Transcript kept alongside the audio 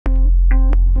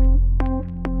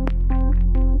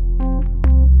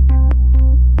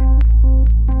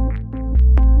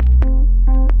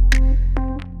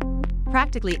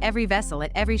practically every vessel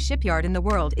at every shipyard in the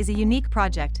world is a unique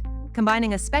project,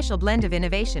 combining a special blend of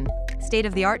innovation,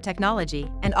 state-of-the-art technology,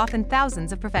 and often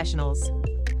thousands of professionals.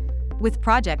 With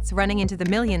projects running into the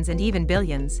millions and even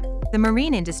billions, the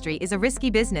marine industry is a risky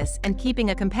business, and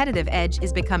keeping a competitive edge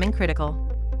is becoming critical.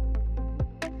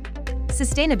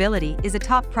 Sustainability is a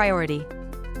top priority.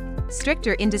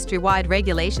 Stricter industry-wide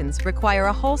regulations require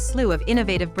a whole slew of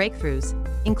innovative breakthroughs,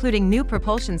 including new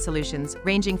propulsion solutions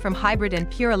ranging from hybrid and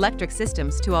pure electric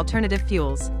systems to alternative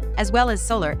fuels, as well as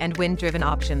solar and wind-driven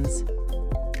options.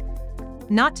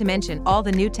 Not to mention all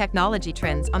the new technology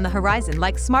trends on the horizon,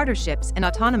 like smarter ships and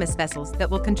autonomous vessels,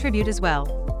 that will contribute as well.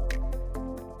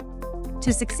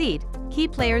 To succeed, key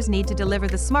players need to deliver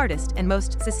the smartest and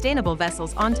most sustainable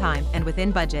vessels on time and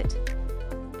within budget.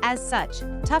 As such,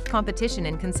 tough competition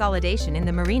and consolidation in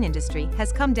the marine industry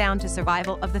has come down to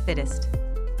survival of the fittest.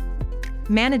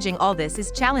 Managing all this is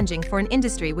challenging for an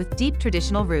industry with deep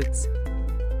traditional roots.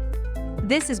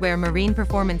 This is where marine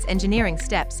performance engineering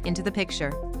steps into the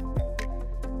picture.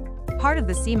 Part of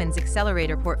the Siemens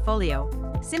Accelerator portfolio,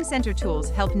 Simcenter tools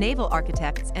help naval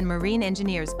architects and marine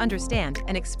engineers understand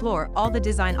and explore all the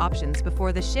design options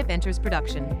before the ship enters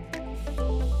production.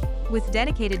 With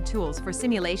dedicated tools for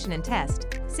simulation and test,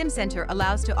 Simcenter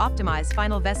allows to optimize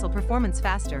final vessel performance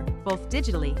faster, both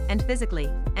digitally and physically,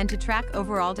 and to track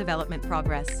overall development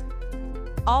progress.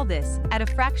 All this at a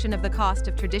fraction of the cost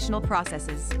of traditional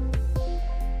processes.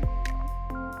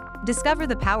 Discover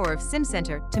the power of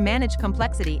Simcenter to manage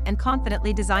complexity and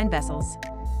confidently design vessels.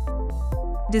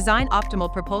 Design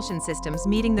optimal propulsion systems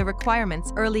meeting the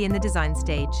requirements early in the design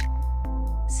stage.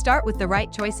 Start with the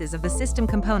right choices of the system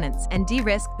components and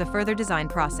de-risk the further design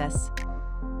process.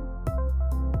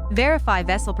 Verify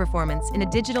vessel performance in a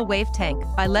digital wave tank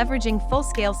by leveraging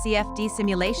full-scale CFD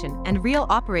simulation and real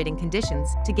operating conditions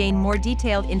to gain more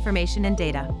detailed information and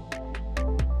data.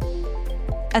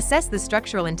 Assess the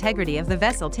structural integrity of the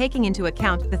vessel, taking into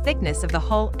account the thickness of the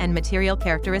hull and material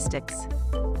characteristics.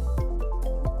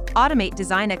 Automate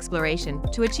design exploration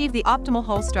to achieve the optimal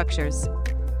hull structures.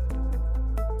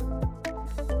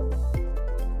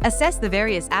 Assess the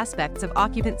various aspects of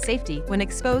occupant safety when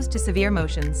exposed to severe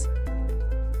motions.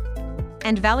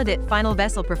 And validate final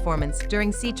vessel performance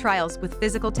during sea trials with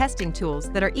physical testing tools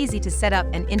that are easy to set up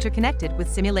and interconnected with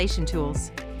simulation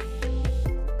tools.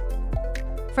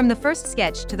 From the first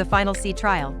sketch to the final sea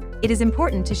trial, it is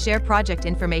important to share project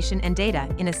information and data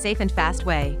in a safe and fast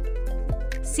way.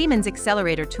 Siemens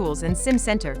Accelerator tools and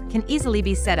Simcenter can easily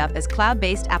be set up as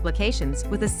cloud-based applications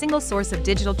with a single source of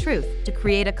digital truth to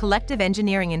create a collective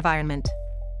engineering environment.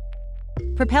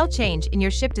 Propel change in your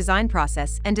ship design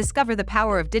process and discover the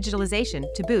power of digitalization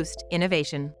to boost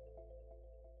innovation.